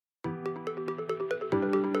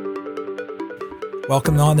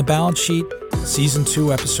Welcome to On the Balance Sheet, Season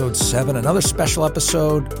 2, Episode 7, another special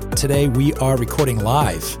episode. Today we are recording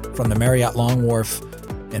live from the Marriott Long Wharf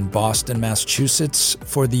in Boston, Massachusetts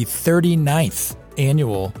for the 39th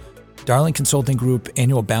annual Darling Consulting Group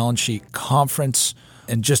Annual Balance Sheet Conference.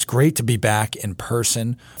 And just great to be back in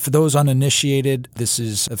person. For those uninitiated, this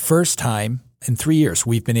is the first time in 3 years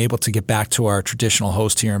we've been able to get back to our traditional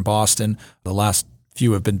host here in Boston. The last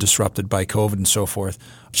few have been disrupted by COVID and so forth.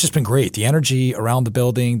 It's just been great. The energy around the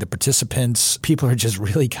building, the participants, people are just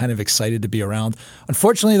really kind of excited to be around.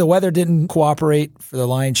 Unfortunately, the weather didn't cooperate for the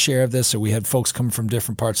lion's share of this, so we had folks coming from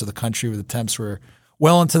different parts of the country where the temps were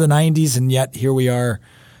well into the 90s, and yet here we are.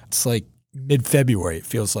 It's like mid-February, it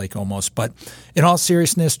feels like almost. But in all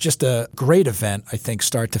seriousness, just a great event, I think,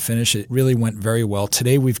 start to finish. It really went very well.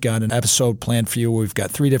 Today, we've got an episode planned for you. We've got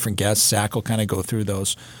 3 different guests. Zach will kind of go through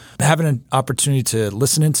those. Having an opportunity to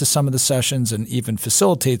listen into some of the sessions and even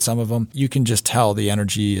facilitate some of them, you can just tell the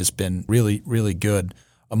energy has been really, really good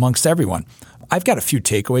amongst everyone. I've got a few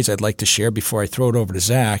takeaways I'd like to share before I throw it over to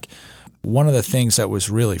Zach. One of the things that was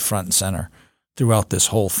really front and center throughout this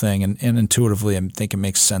whole thing, and intuitively I think it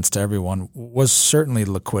makes sense to everyone, was certainly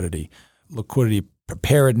liquidity. Liquidity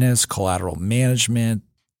preparedness, collateral management.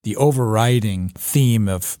 The overriding theme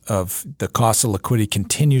of the cost of liquidity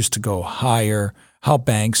continues to go higher. How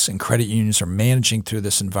banks and credit unions are managing through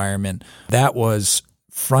this environment. That was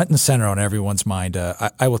front and center on everyone's mind.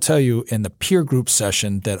 I will tell you, in the peer group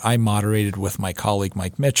session that I moderated with my colleague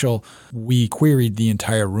Mike Mitchell, we queried the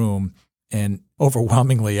entire room, and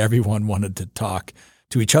overwhelmingly everyone wanted to talk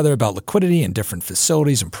to each other about liquidity and different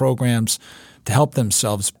facilities and programs to help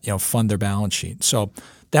themselves, fund their balance sheet. So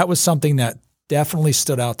that was something that definitely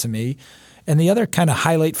stood out to me. And the other kind of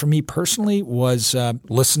highlight for me personally was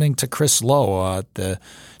listening to Chris Lowe, the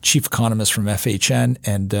chief economist from FHN.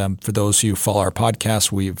 And for those of you who follow our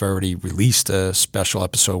podcast, we've already released a special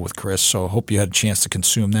episode with Chris, so I hope you had a chance to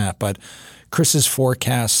consume that. But Chris's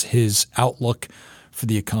forecasts, his outlook for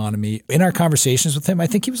the economy, in our conversations with him, I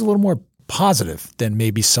think he was a little more positive than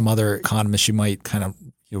maybe some other economists you might kind of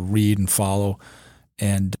read and follow.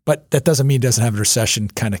 But that doesn't mean it doesn't have a recession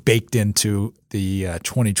kind of baked into the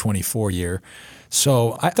 2024 year.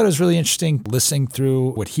 So I thought it was really interesting listening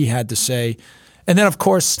through what he had to say. And then, of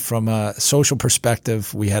course, from a social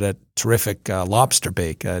perspective, we had a terrific lobster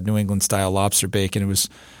bake, New England-style lobster bake, and it was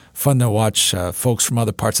fun to watch folks from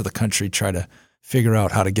other parts of the country try to figure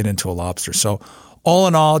out how to get into a lobster. So all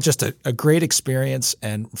in all, just a great experience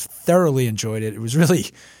and thoroughly enjoyed it. It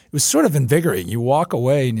was sort of invigorating. You walk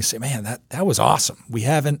away and you say, man, that was awesome. We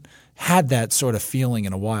haven't had that sort of feeling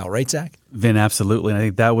in a while. Right, Zach? Vin, absolutely. And I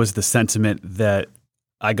think that was the sentiment that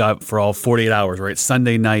I got for all 48 hours, right?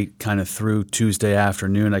 Sunday night kind of through Tuesday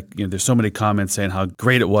afternoon. There's so many comments saying how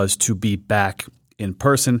great it was to be back in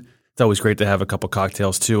person. It's always great to have a couple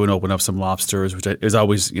cocktails too and open up some lobsters, which is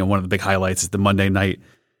always one of the big highlights is the Monday night.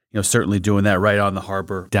 Certainly doing that right on the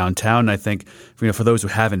harbor downtown. And I think, for those who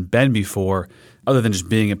haven't been before, other than just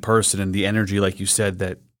being in person and the energy, like you said,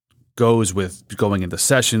 that goes with going into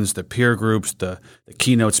sessions, the peer groups, the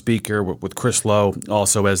keynote speaker with Chris Lowe,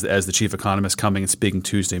 also as the chief economist coming and speaking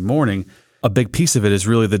Tuesday morning, a big piece of it is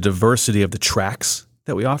really the diversity of the tracks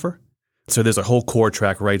that we offer. So there's a whole core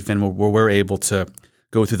track, right, Vin, where we're able to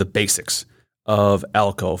go through the basics of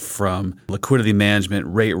ALCO, from liquidity management,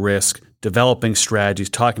 rate risk, developing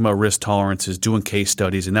strategies, talking about risk tolerances, doing case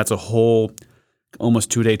studies, and that's a whole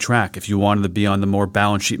almost 2-day track. If you wanted to be on the more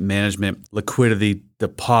balance sheet management, liquidity,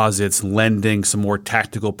 deposits, lending, some more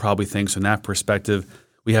tactical probably things from that perspective,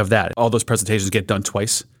 we have that. All those presentations get done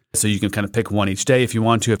twice, so you can kind of pick one each day if you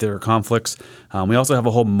want to, if there are conflicts. We also have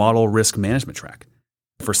a whole model risk management track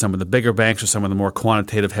for some of the bigger banks or some of the more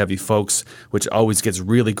quantitative heavy folks, which always gets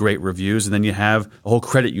really great reviews. And then you have a whole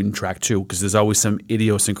credit union track too, because there's always some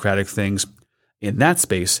idiosyncratic things in that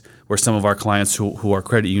space where some of our clients who are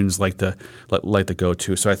credit unions like to go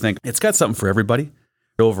to. So I think it's got something for everybody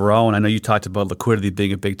overall. And I know you talked about liquidity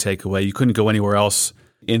being a big takeaway. You couldn't go anywhere else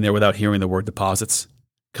in there without hearing the word deposits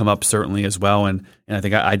come up certainly as well. And I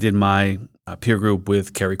think I did my peer group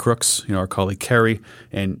with Kerry Crooks, our colleague Kerry,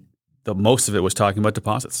 and the most of it was talking about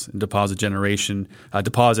deposits and deposit generation,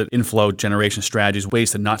 deposit inflow generation strategies, ways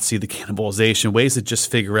to not see the cannibalization, ways to just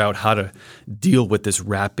figure out how to deal with this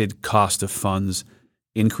rapid cost of funds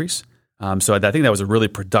increase. So I think that was a really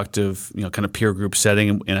productive, kind of peer group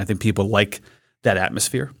setting, and I think people like that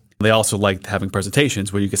atmosphere. They also liked having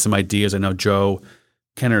presentations where you get some ideas. I know Joe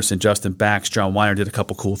Kennerson, Justin Bax, John Weiner did a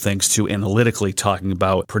couple cool things too, analytically talking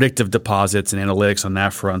about predictive deposits and analytics on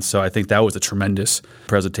that front. So I think that was a tremendous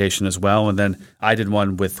presentation as well. And then I did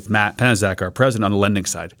one with Matt Penizak, our president, on the lending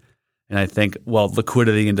side. And I think, well,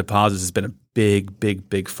 liquidity and deposits has been a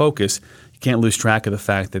big focus. You can't lose track of the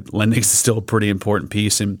fact that lending is still a pretty important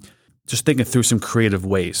piece, and just thinking through some creative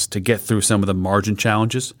ways to get through some of the margin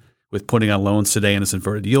challenges with putting on loans today in this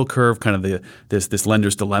inverted yield curve, kind of this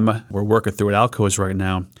lender's dilemma we're working through at Alco's right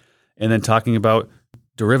now. And then talking about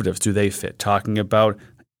derivatives, do they fit? Talking about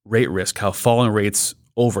rate risk, how falling rates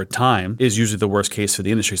over time is usually the worst case for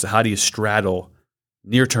the industry. So how do you straddle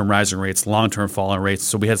near-term rising rates, long-term falling rates?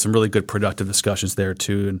 So we had some really good productive discussions there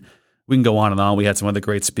too. And we can go on and on. We had some other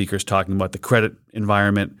great speakers talking about the credit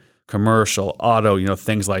environment, commercial, auto,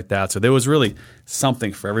 things like that. So there was really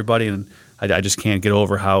something for everybody. And I just can't get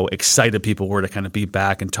over how excited people were to kind of be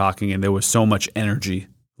back and talking. And there was so much energy,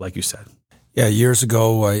 like you said. Yeah, years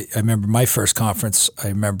ago, I remember my first conference. I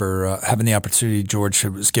remember having the opportunity. George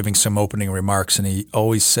was giving some opening remarks, and he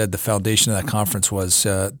always said the foundation of that conference was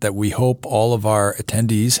that we hope all of our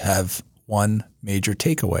attendees have one major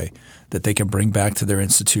takeaway that they can bring back to their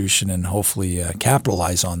institution and hopefully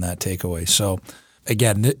capitalize on that takeaway. So,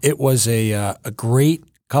 again, it was a great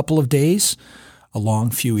couple of days, a long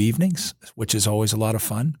few evenings, which is always a lot of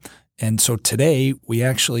fun. And so today we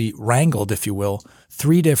actually wrangled, if you will,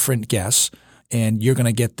 3 different guests, and you're going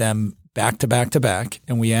to get them back to back to back.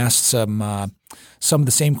 And we asked some of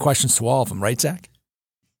the same questions to all of them, right, Zach?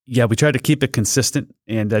 Yeah, we tried to keep it consistent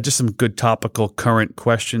and just some good topical current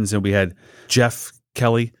questions. And we had Jeff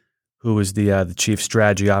Kelly, who is the Chief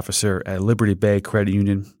Strategy Officer at Liberty Bay Credit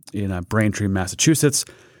Union in Braintree, Massachusetts.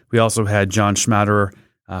 We also had John Schmaderer,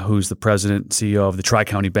 who's the President and CEO of the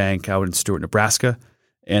Tri-County Bank out in Stewart, Nebraska.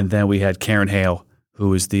 And then we had Karen Hale,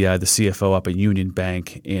 who is the CFO up at Union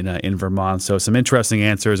Bank in Vermont. So some interesting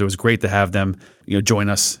answers. It was great to have them join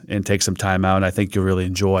us and take some time out. And I think you'll really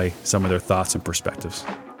enjoy some of their thoughts and perspectives.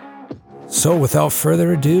 So without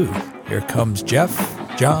further ado, here comes Jeff,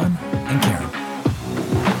 John, and Karen.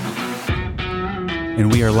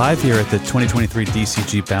 And we are live here at the 2023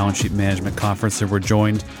 DCG Balance Sheet Management Conference, and we're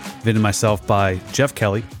joined, Vin and myself, by Jeff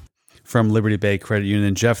Kelly from Liberty Bay Credit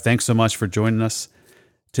Union. Jeff, thanks so much for joining us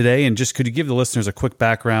today. And just could you give the listeners a quick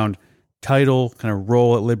background, title, kind of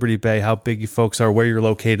role at Liberty Bay, how big you folks are, where you're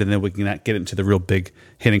located, and then we can get into the real big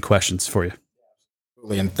hitting questions for you.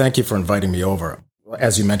 Absolutely, and thank you for inviting me over.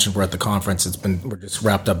 As you mentioned, we're at the conference. We're just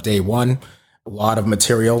wrapped up day one. A lot of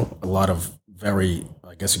material, a lot of very,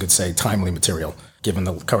 I guess you could say, timely material, given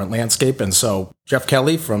the current landscape. And so Jeff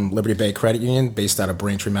Kelly from Liberty Bay Credit Union, based out of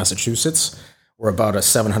Braintree, Massachusetts. We're about a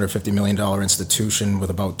 $750 million institution with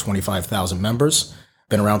about 25,000 members.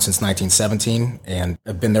 Been around since 1917, and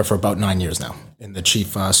I've been there for about 9 years now in the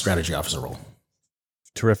Chief Strategy Officer role.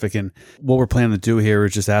 Terrific. And what we're planning to do here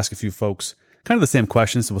is just ask a few folks kind of the same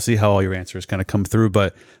questions. So we'll see how all your answers kind of come through.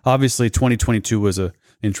 But obviously 2022 was an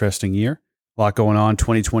interesting year. A lot going on.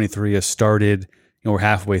 2023 has started. We're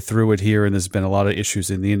halfway through it here, and there's been a lot of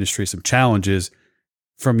issues in the industry, some challenges.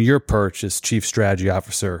 From your perch as Chief Strategy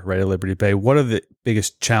Officer right at Liberty Bay, what are the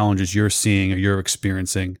biggest challenges you're seeing or you're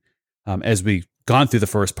experiencing as we gone through the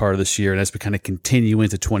first part of this year and as we kind of continue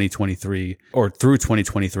into 2023 or through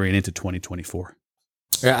 2023 and into 2024?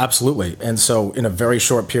 Yeah, absolutely. And so in a very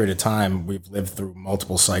short period of time, we've lived through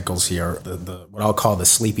multiple cycles here. The what I'll call the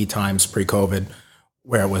sleepy times pre-COVID,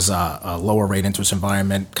 where it was a lower rate interest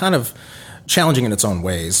environment, kind of challenging in its own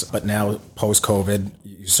ways. But now post-COVID,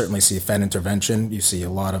 you certainly see Fed intervention. You see a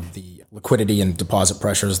lot of the liquidity and deposit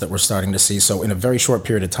pressures that we're starting to see. So in a very short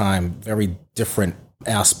period of time, very different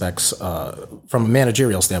aspects from a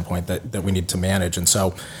managerial standpoint that we need to manage. And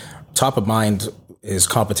so top of mind is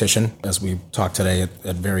competition, as we talked today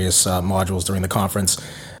at various modules during the conference.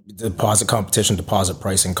 Deposit competition, deposit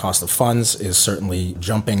pricing, cost of funds is certainly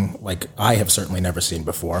jumping like I have certainly never seen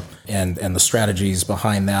before. And the strategies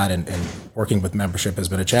behind that and working with membership has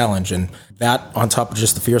been a challenge. And that on top of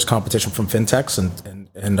just the fierce competition from fintechs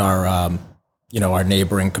and our our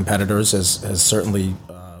neighboring competitors has certainly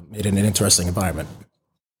made it an interesting environment.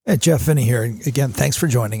 Yeah, Jeff Finney here. Again, thanks for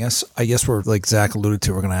joining us. I guess we're, like Zach alluded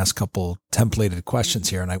to, we're going to ask a couple templated questions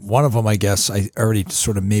here. And one of them, I guess, I already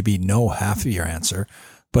sort of maybe know half of your answer,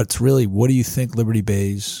 but it's really, what do you think Liberty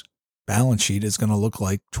Bay's balance sheet is going to look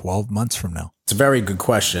like 12 months from now? It's a very good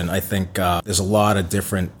question. I think there's a lot of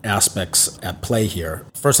different aspects at play here.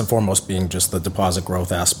 First and foremost being just the deposit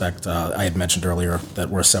growth aspect. I had mentioned earlier that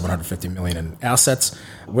we're $750 million in assets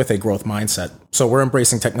with a growth mindset. So we're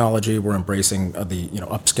embracing technology. We're embracing the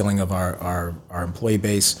upskilling of our employee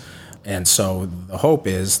base. And so the hope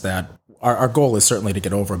is that our goal is certainly to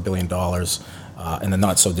get over $1 billion in the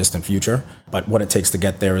not so distant future. But what it takes to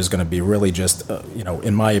get there is going to be really just,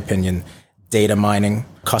 in my opinion, data mining.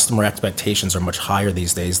 Customer expectations are much higher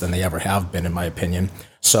these days than they ever have been, in my opinion.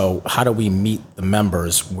 So how do we meet the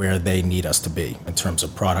members where they need us to be in terms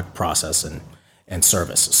of product, process, and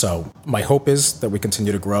service? So my hope is that we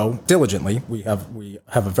continue to grow diligently. We have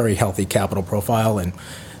a very healthy capital profile and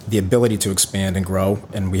the ability to expand and grow,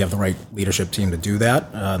 and we have the right leadership team to do that,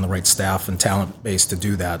 and the right staff and talent base to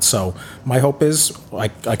do that. So my hope is I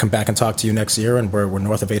come back and talk to you next year, and we're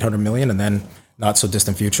north of 800 million, and then not so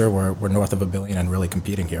distant future, we're north of $1 billion and really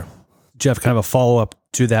competing here. Jeff, kind of a follow-up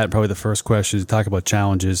to that, probably the first question is talk about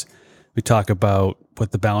challenges. We talk about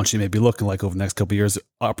what the balance sheet may be looking like over the next couple of years.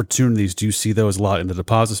 Opportunities, do you see those a lot in the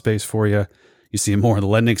deposit space for you? You see more on the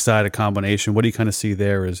lending side, a combination. What do you kind of see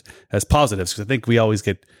there as positives? Because I think we always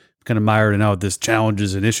get kind of mired in there's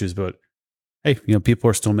challenges and issues, but hey, people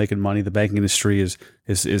are still making money. The banking industry is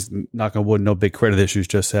knock on wood, no big credit issues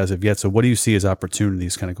just as of yet. So what do you see as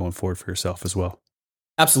opportunities kind of going forward for yourself as well?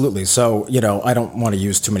 Absolutely. So, I don't want to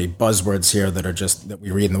use too many buzzwords here that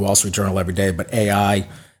we read in the Wall Street Journal every day, but AI,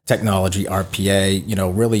 technology,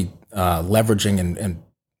 RPA, really leveraging and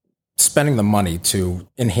spending the money to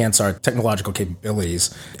enhance our technological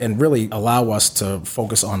capabilities and really allow us to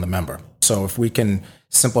focus on the member. So if we can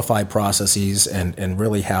simplify processes and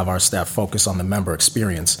really have our staff focus on the member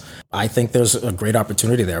experience, I think there's a great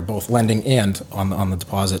opportunity there, both lending and on the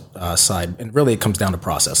deposit side. And really it comes down to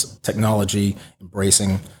process, technology,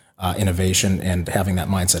 embracing innovation, and having that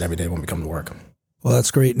mindset every day when we come to work. Well,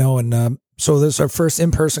 that's great. No, and so this is our first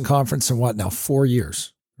in-person conference in 4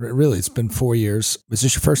 years? Really, it's been 4 years. Was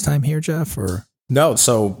this your first time here, Jeff? Or no?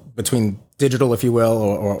 So between digital, if you will,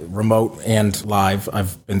 or remote and live,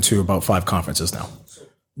 I've been to about 5 conferences now.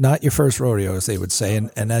 Not your first rodeo, as they would say.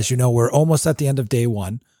 And as you know, we're almost at the end of day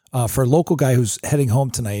one. For a local guy who's heading home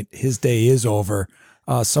tonight, his day is over.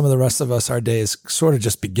 Some of the rest of us, our day is sort of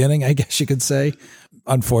just beginning, I guess you could say.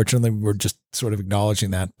 Unfortunately, we're just sort of acknowledging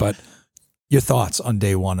that. But your thoughts on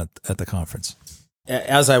day one at the conference?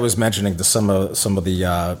 As I was mentioning to some of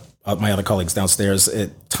the my other colleagues downstairs,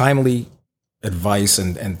 timely advice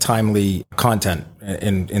and timely content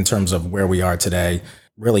in terms of where we are today,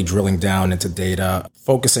 really drilling down into data,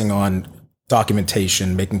 focusing on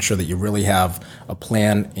documentation, making sure that you really have a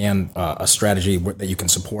plan and a strategy that you can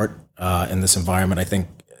support in this environment. I think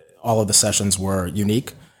all of the sessions were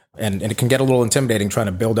unique. And it can get a little intimidating trying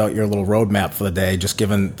to build out your little roadmap for the day, just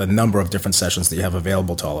given the number of different sessions that you have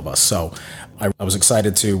available to all of us. So I was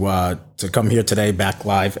excited to come here today, back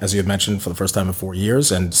live, as you had mentioned, for the first time in 4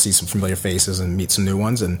 years, and see some familiar faces and meet some new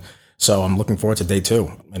ones. And so I'm looking forward to day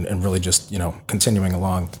 2 and really just, continuing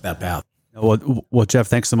along that path. Well, Jeff,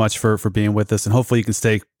 thanks so much for being with us. And hopefully you can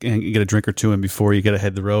stay and get a drink or two in before you get to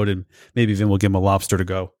hit the road. And maybe even we'll give them a lobster to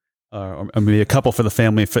go. Or maybe a couple for the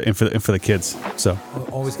family and for the kids. So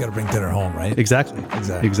always got to bring dinner home, right? Exactly.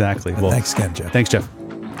 Well, thanks again, Jeff. Thanks, Jeff.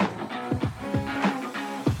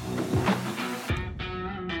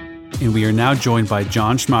 And we are now joined by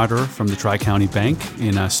John Schmaderer from the Tri-County Bank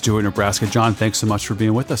in Stewart, Nebraska. John, thanks so much for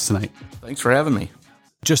being with us tonight. Thanks for having me.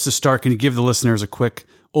 Just to start, can you give the listeners a quick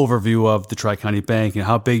overview of the Tri-County Bank and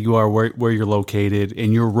how big you are, where you're located,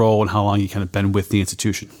 and your role, and how long you kind of been with the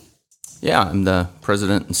institution? Yeah, I'm the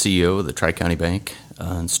president and CEO of the Tri-County Bank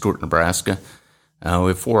in Stewart, Nebraska. We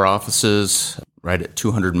have 4 offices, right at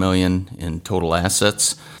 $200 million in total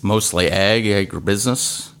assets, mostly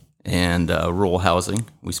agribusiness, and rural housing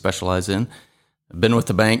we specialize in. I've been with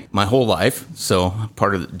the bank my whole life, so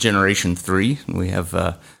part of Generation 3. We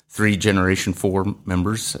have 3 Generation 4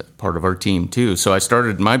 members, part of our team too. So I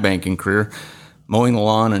started my banking career mowing the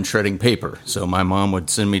lawn and shredding paper. So my mom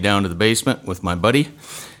would send me down to the basement with my buddy,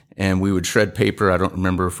 and we would shred paper. I don't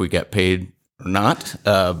remember if we got paid or not,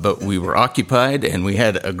 but we were occupied, and we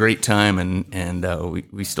had a great time, and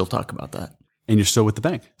we still talk about that. And you're still with the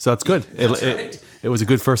bank, so that's good. It was a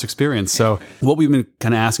good first experience. So what we've been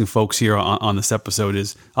kind of asking folks here on this episode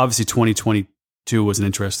is, obviously 2022 was an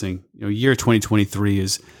interesting year. 2023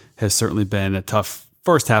 has certainly been a tough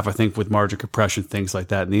first half, I think, with margin compression, things like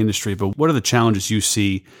that in the industry. But what are the challenges you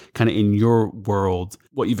see kind of in your world,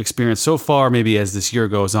 what you've experienced so far, maybe as this year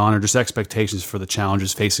goes on, or just expectations for the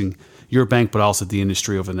challenges facing your bank, but also the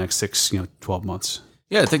industry over the next 6, 12 months?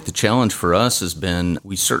 Yeah, I think the challenge for us has been,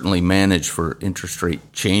 we certainly manage for interest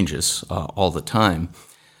rate changes all the time.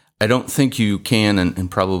 I don't think you can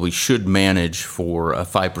and probably should manage for a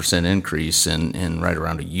 5% increase in right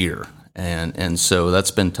around a year. And so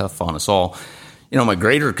that's been tough on us all. My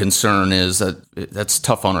greater concern is that that's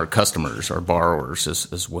tough on our customers, our borrowers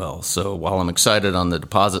as well. So while I'm excited on the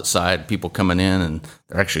deposit side, people coming in and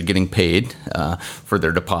they're actually getting paid for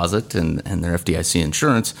their deposit and their FDIC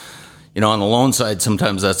insurance, On the loan side,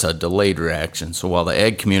 sometimes that's a delayed reaction. So while the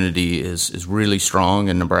ag community is really strong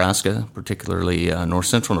in Nebraska, particularly north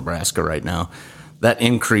central Nebraska right now, that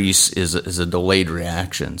increase is a delayed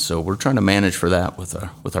reaction. So we're trying to manage for that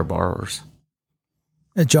with our borrowers.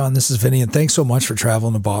 Hey, John, this is Vinny, and thanks so much for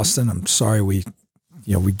traveling to Boston. I'm sorry we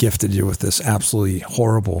gifted you with this absolutely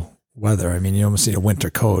horrible weather. I mean, you almost need a winter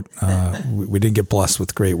coat. We didn't get blessed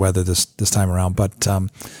with great weather this time around, but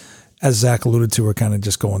as Zach alluded to, we're kind of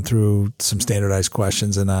just going through some standardized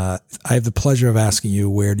questions, and I have the pleasure of asking you,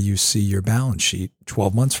 where do you see your balance sheet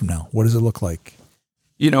 12 months from now? What does it look like?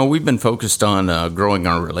 We've been focused on growing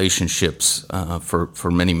our relationships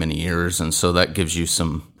for many, many years, and so that gives you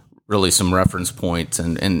some reference points,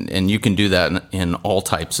 and you can do that in all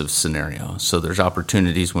types of scenarios. So there's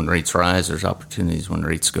opportunities when rates rise, there's opportunities when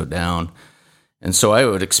rates go down. And so I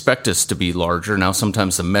would expect us to be larger. Now,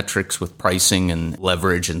 sometimes the metrics with pricing and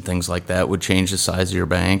leverage and things like that would change the size of your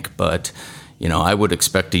bank. But, I would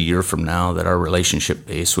expect a year from now that our relationship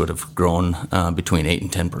base would have grown between 8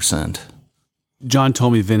 and 10%. John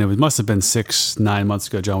told me, Vin, it must have been 6-9 months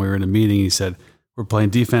ago, John, we were in a meeting. He said, we're playing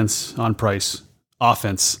defense on price,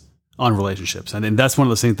 offense on relationships. And that's one of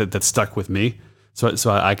those things that stuck with me. So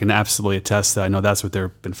I can absolutely attest that I know that's what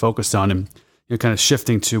they've been focused on. And kind of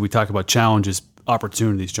shifting to, we talk about challenges,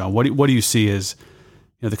 opportunities, John. What do you see as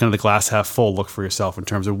the kind of the glass half full look for yourself in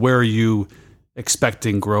terms of where are you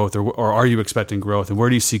expecting growth, or are you expecting growth, and where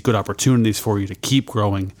do you see good opportunities for you to keep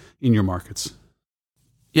growing in your markets?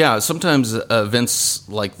 Yeah, sometimes events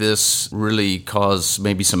like this really cause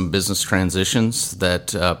maybe some business transitions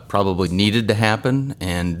that probably needed to happen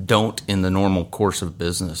and don't in the normal course of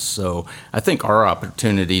business. So I think our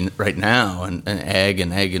opportunity right now in ag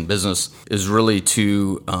and business is really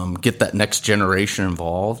to get that next generation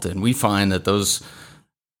involved. And we find that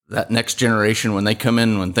that next generation, when they come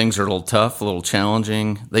in, when things are a little tough, a little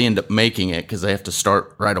challenging, they end up making it because they have to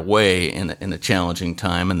start right away in a challenging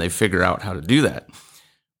time, and they figure out how to do that.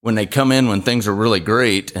 When they come in when things are really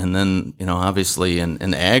great, and then, obviously in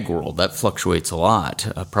the ag world, that fluctuates a lot,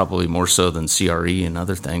 probably more so than CRE and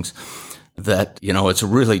other things, that, it's a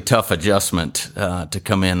really tough adjustment to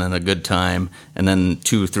come in a good time, and then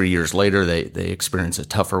 2 or 3 years later, they experience a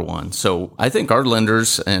tougher one. So I think our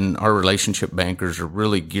lenders and our relationship bankers are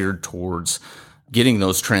really geared towards getting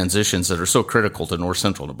those transitions that are so critical to north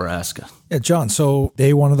central Nebraska. Yeah, John, so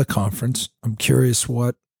day one of the conference, I'm curious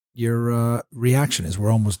what your reaction is.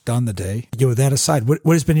 We're almost done the day. With that aside, what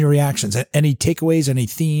has been your reactions? Any takeaways, any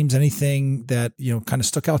themes, anything that, kind of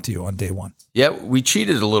stuck out to you on day one? Yeah, we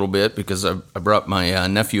cheated a little bit because I brought my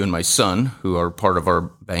nephew and my son, who are part of our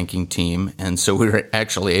banking team. And so we were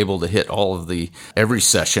actually able to hit every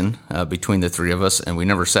session between the three of us. And we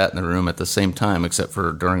never sat in the room at the same time, except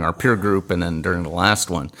for during our peer group and then during the last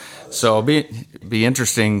one. So it'll be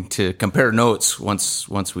interesting to compare notes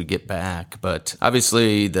once we get back. But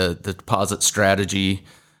obviously the deposit strategy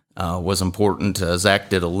was important. Zach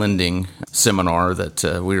did a lending seminar that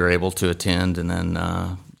we were able to attend, and then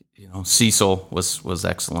CECL was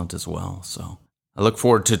excellent as well. So I look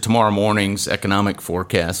forward to tomorrow morning's economic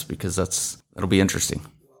forecast because that'll be interesting.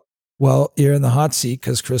 Well, you're in the hot seat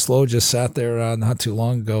because Chris Lowe just sat there not too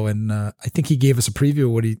long ago, and I think he gave us a preview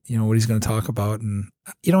of what he's going to talk about. And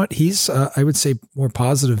you know what? He's I would say more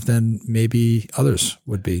positive than maybe others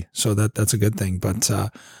would be. So that's a good thing. But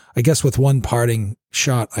I guess with one parting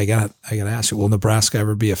shot, I got to ask you: will Nebraska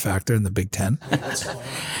ever be a factor in the Big Ten?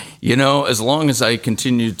 As long as we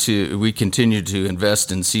continue to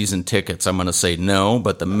invest in season tickets, I'm going to say no.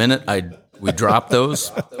 But the minute we drop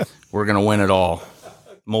those, we're going to win it all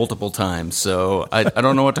multiple times. So I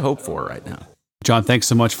don't know what to hope for right now. John, thanks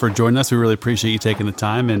so much for joining us. We really appreciate you taking the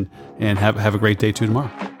time, and have a great day too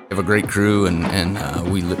tomorrow. We have a great crew,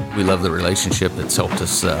 and we love the relationship that's helped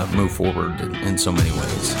us move forward in so many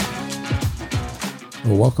ways.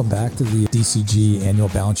 Well, welcome back to the DCG Annual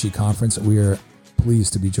Balance Sheet Conference. We are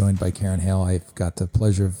pleased to be joined by Karen Hale. I've got the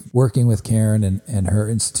pleasure of working with Karen and her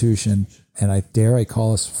institution, and I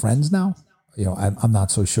call us friends now. I'm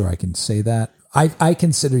not so sure I can say that. I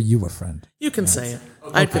consider you a friend. You can say it.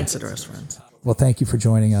 I'd consider us friends. Well, thank you for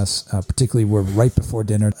joining us. Particularly, we're right before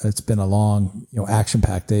dinner. It's been a long,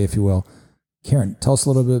 action-packed day, if you will. Karen, tell us a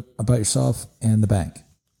little bit about yourself and the bank.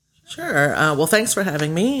 Sure. Well, thanks for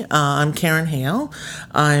having me. I'm Karen Hale.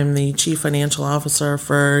 I'm the Chief Financial Officer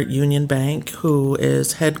for Union Bank, who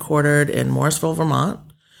is headquartered in Morrisville, Vermont.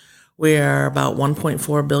 We're about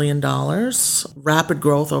 $1.4 billion, rapid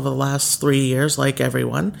growth over the last 3 years, like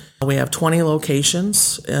everyone. We have 20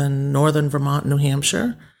 locations in northern Vermont, New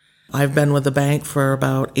Hampshire. I've been with the bank for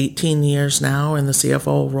about 18 years now in the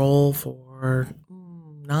CFO role for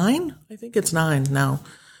 9. I think it's 9 now.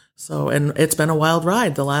 So, and it's been a wild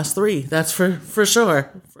ride the last 3. That's for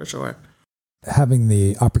sure. For sure. Having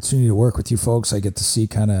the opportunity to work with you folks, I get to see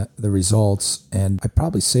kind of the results. And I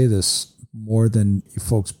probably say this more than you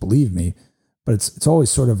folks believe me, but it's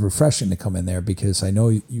always sort of refreshing to come in there because I know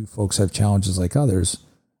you folks have challenges like others,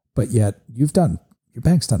 but yet your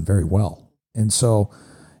bank's done very well. And so,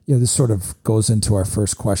 this sort of goes into our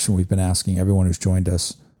first question we've been asking everyone who's joined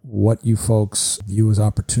us, what you folks view as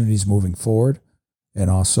opportunities moving forward. And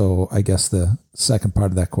also, I guess the second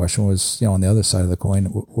part of that question was, on the other side of the coin,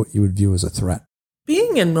 what you would view as a threat.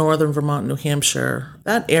 Being in northern Vermont, New Hampshire,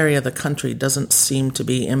 that area of the country doesn't seem to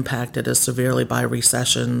be impacted as severely by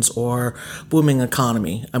recessions or booming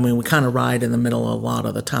economy. I mean, we kind of ride in the middle a lot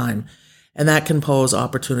of the time, and that can pose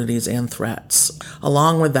opportunities and threats.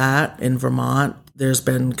 Along with that, in Vermont, there's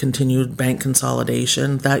been continued bank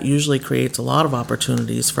consolidation. That usually creates a lot of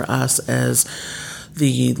opportunities for us as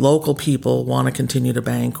the local people want to continue to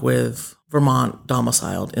bank with Vermont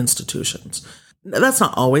domiciled institutions. That's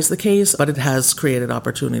not always the case, but it has created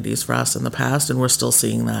opportunities for us in the past, and we're still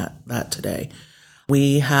seeing that today.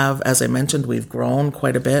 We have, as I mentioned, we've grown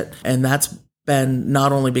quite a bit, and that's been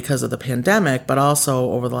not only because of the pandemic, but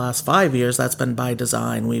also over the last 5 years, that's been by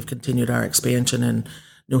design. We've continued our expansion in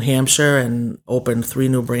New Hampshire and opened 3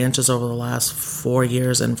 new branches over the last 4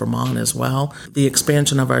 years in Vermont as well. The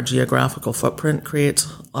expansion of our geographical footprint creates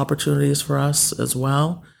opportunities for us as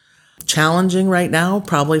well. Challenging right now,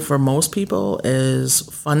 probably for most people, is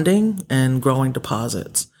funding and growing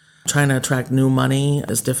deposits. Trying to attract new money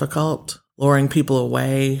is difficult. Luring people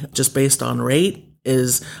away just based on rate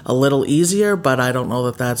is a little easier, but I don't know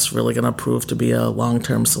that that's really going to prove to be a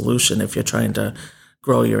long-term solution if you're trying to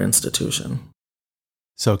grow your institution.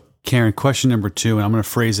 So, Karen, question number 2, and I'm going to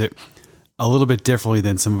phrase it a little bit differently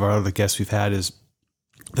than some of our other guests we've had, is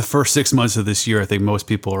the first 6 months of this year, I think most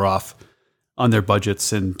people are off on their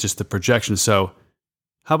budgets and just the projections. So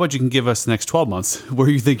how about you can give us the next 12 months where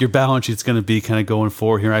you think your balance sheet's going to be kind of going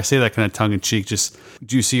forward here? I say that kind of tongue in cheek. Just,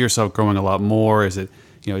 do you see yourself growing a lot more? Is it,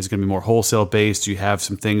 is it going to be more wholesale based? Do you have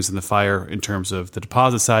some things in the fire in terms of the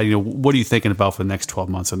deposit side? What are you thinking about for the next 12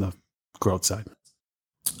 months on the growth side?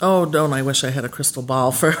 Oh, don't I wish I had a crystal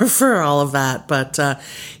ball for all of that. But,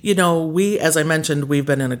 we, as I mentioned, we've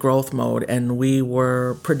been in a growth mode, and we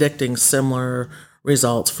were predicting similar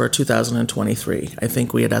results for 2023. I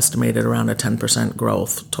think we had estimated around a 10%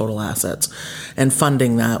 growth total assets, and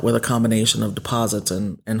funding that with a combination of deposits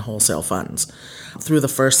and wholesale funds. Through the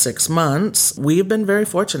first 6 months, we've been very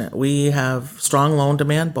fortunate. We have strong loan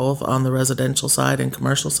demand, both on the residential side and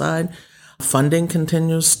commercial side. Funding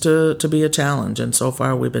continues to be a challenge, and so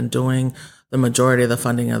far we've been doing the majority of the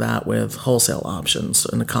funding of that with wholesale options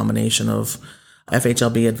and a combination of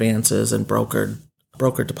FHLB advances and brokered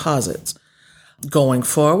deposits. Going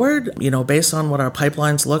forward, based on what our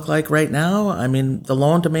pipelines look like right now, I mean, the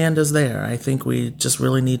loan demand is there. I think we just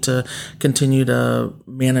really need to continue to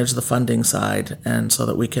manage the funding side, and so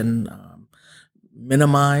that we can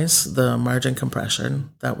minimize the margin compression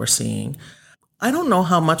that we're seeing. I don't know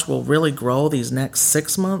how much we'll really grow these next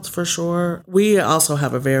 6 months for sure. We also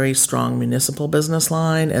have a very strong municipal business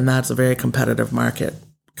line, and that's a very competitive market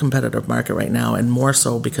right now, and more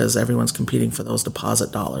so because everyone's competing for those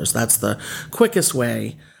deposit dollars. That's the quickest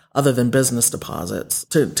way, other than business deposits,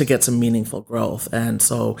 to get some meaningful growth. And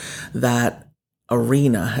so that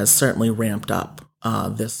arena has certainly ramped up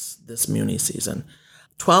this muni season.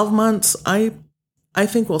 12 months, I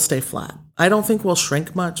think we'll stay flat. I don't think we'll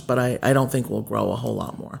shrink much, but I don't think we'll grow a whole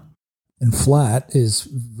lot more. And flat is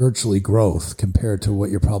virtually growth compared to what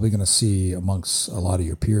you're probably going to see amongst a lot of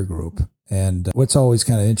your peer group. And what's always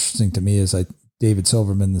kind of interesting to me is David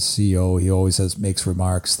Silverman, the CEO, he always makes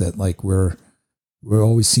remarks that we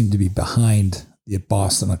always seem to be behind the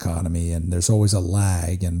Boston economy, and there's always a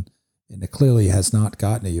lag, and it clearly has not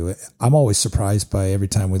gotten to you. I'm always surprised by every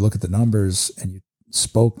time we look at the numbers and you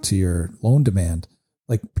spoke to your loan demand,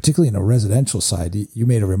 like particularly in a residential side. You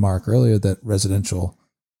made a remark earlier that residential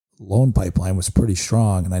loan pipeline was pretty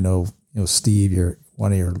strong, and I know Steve,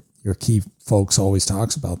 one of your key folks, always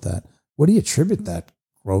talks about that. What do you attribute that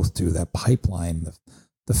growth to, that pipeline,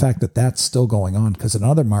 the fact that that's still going on? Because in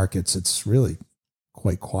other markets, it's really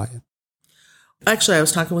quite quiet. Actually, I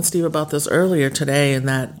was talking with Steve about this earlier today, and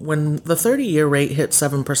that when the 30-year rate hit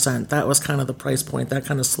 7%, that was kind of the price point. That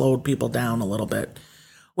kind of slowed people down a little bit.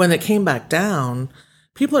 When it came back down,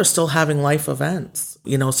 people are still having life events,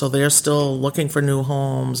 so they're still looking for new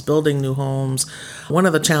homes, building new homes. One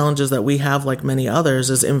of the challenges that we have, like many others,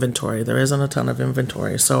 is inventory. There isn't a ton of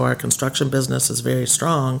inventory, so our construction business is very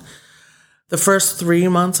strong. The first 3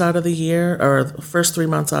 months out of the year, or the first 3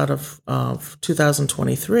 months out of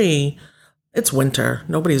 2023, It's winter.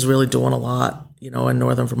 Nobody's really doing a lot, in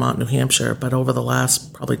northern Vermont, New Hampshire. But over the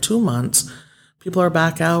last probably 2 months, people are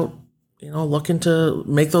back out, looking to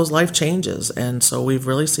make those life changes. And so we've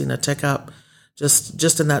really seen a tick up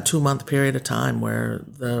just in that 2-month period of time where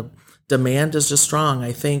the demand is just strong.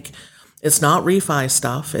 I think it's not refi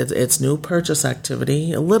stuff. It's new purchase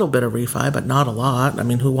activity, a little bit of refi, but not a lot. I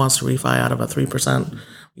mean, who wants to refi out of a 3%,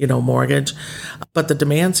 mortgage? But the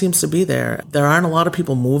demand seems to be there. There aren't a lot of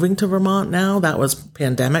people moving to Vermont now. That was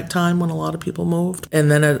pandemic time when a lot of people moved.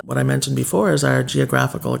 And then what I mentioned before is our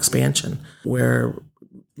geographical expansion. We're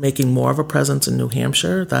making more of a presence in New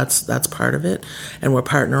Hampshire. That's part of it. And we're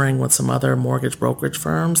partnering with some other mortgage brokerage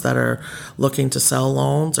firms that are looking to sell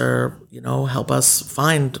loans or, help us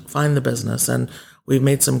find the business. And we've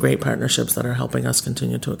made some great partnerships that are helping us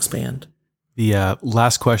continue to expand. The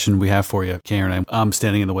last question we have for you, Karen, I'm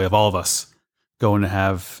standing in the way of all of us going to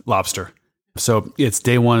have lobster. So it's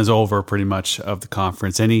day one is over pretty much of the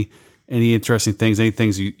conference. Any interesting things, any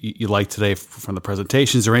things you like today from the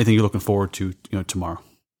presentations or anything you're looking forward to, tomorrow?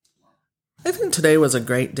 I think today was a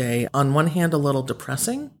great day. On one hand, a little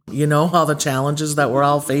depressing, all the challenges that we're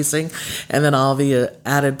all facing, and then all the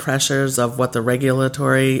added pressures of what the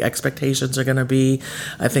regulatory expectations are going to be.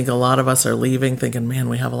 I think a lot of us are leaving thinking, man,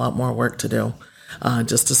 we have a lot more work to do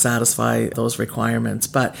just to satisfy those requirements.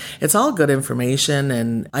 But it's all good information,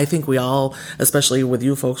 and I think we all, especially with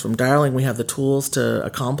you folks from Darling, we have the tools to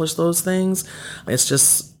accomplish those things. It's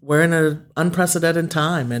just we're in an unprecedented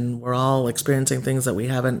time, and we're all experiencing things that we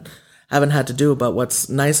haven't had to do. But what's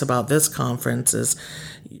nice about this conference is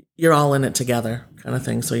you're all in it together kind of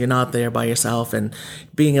thing. So you're not there by yourself, and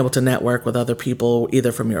being able to network with other people,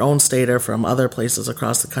 either from your own state or from other places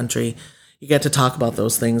across the country. You get to talk about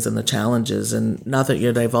those things and the challenges, and not that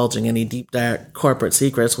you're divulging any deep, dark corporate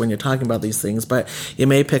secrets when you're talking about these things, but you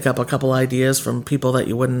may pick up a couple ideas from people that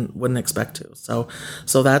you wouldn't expect to. So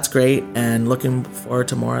that's great, and looking forward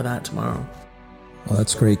to more of that tomorrow. Well,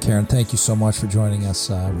 that's great, Karen. Thank you so much for joining us.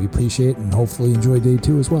 We appreciate it, and hopefully enjoy day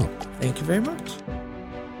 2 as well. Thank you very much.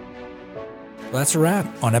 Well, that's a wrap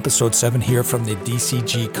on episode 7 here from the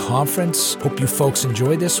DCG conference. Hope you folks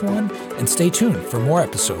enjoyed this one, and stay tuned for more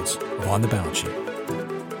episodes of On the Balance Sheet.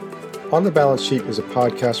 On the Balance Sheet is a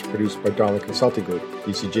podcast produced by Darling Consulting Group,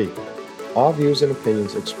 DCG. All views and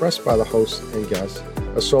opinions expressed by the hosts and guests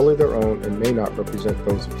are solely their own and may not represent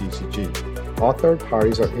those of DCG. All third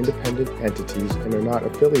parties are independent entities and are not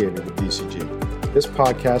affiliated with DCG. This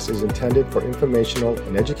podcast is intended for informational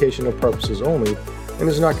and educational purposes only and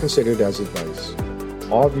is not considered as advice.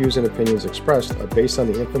 All views and opinions expressed are based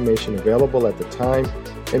on the information available at the time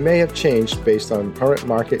and may have changed based on current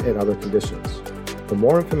market and other conditions. For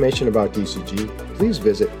more information about DCG, please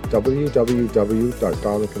visit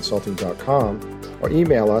www.darlingconsulting.com or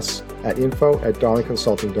email us at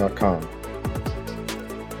info@darlingconsulting.com.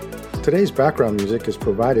 Today's background music is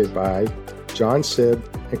provided by John Sibb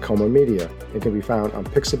and Coma Media and can be found on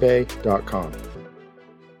pixabay.com.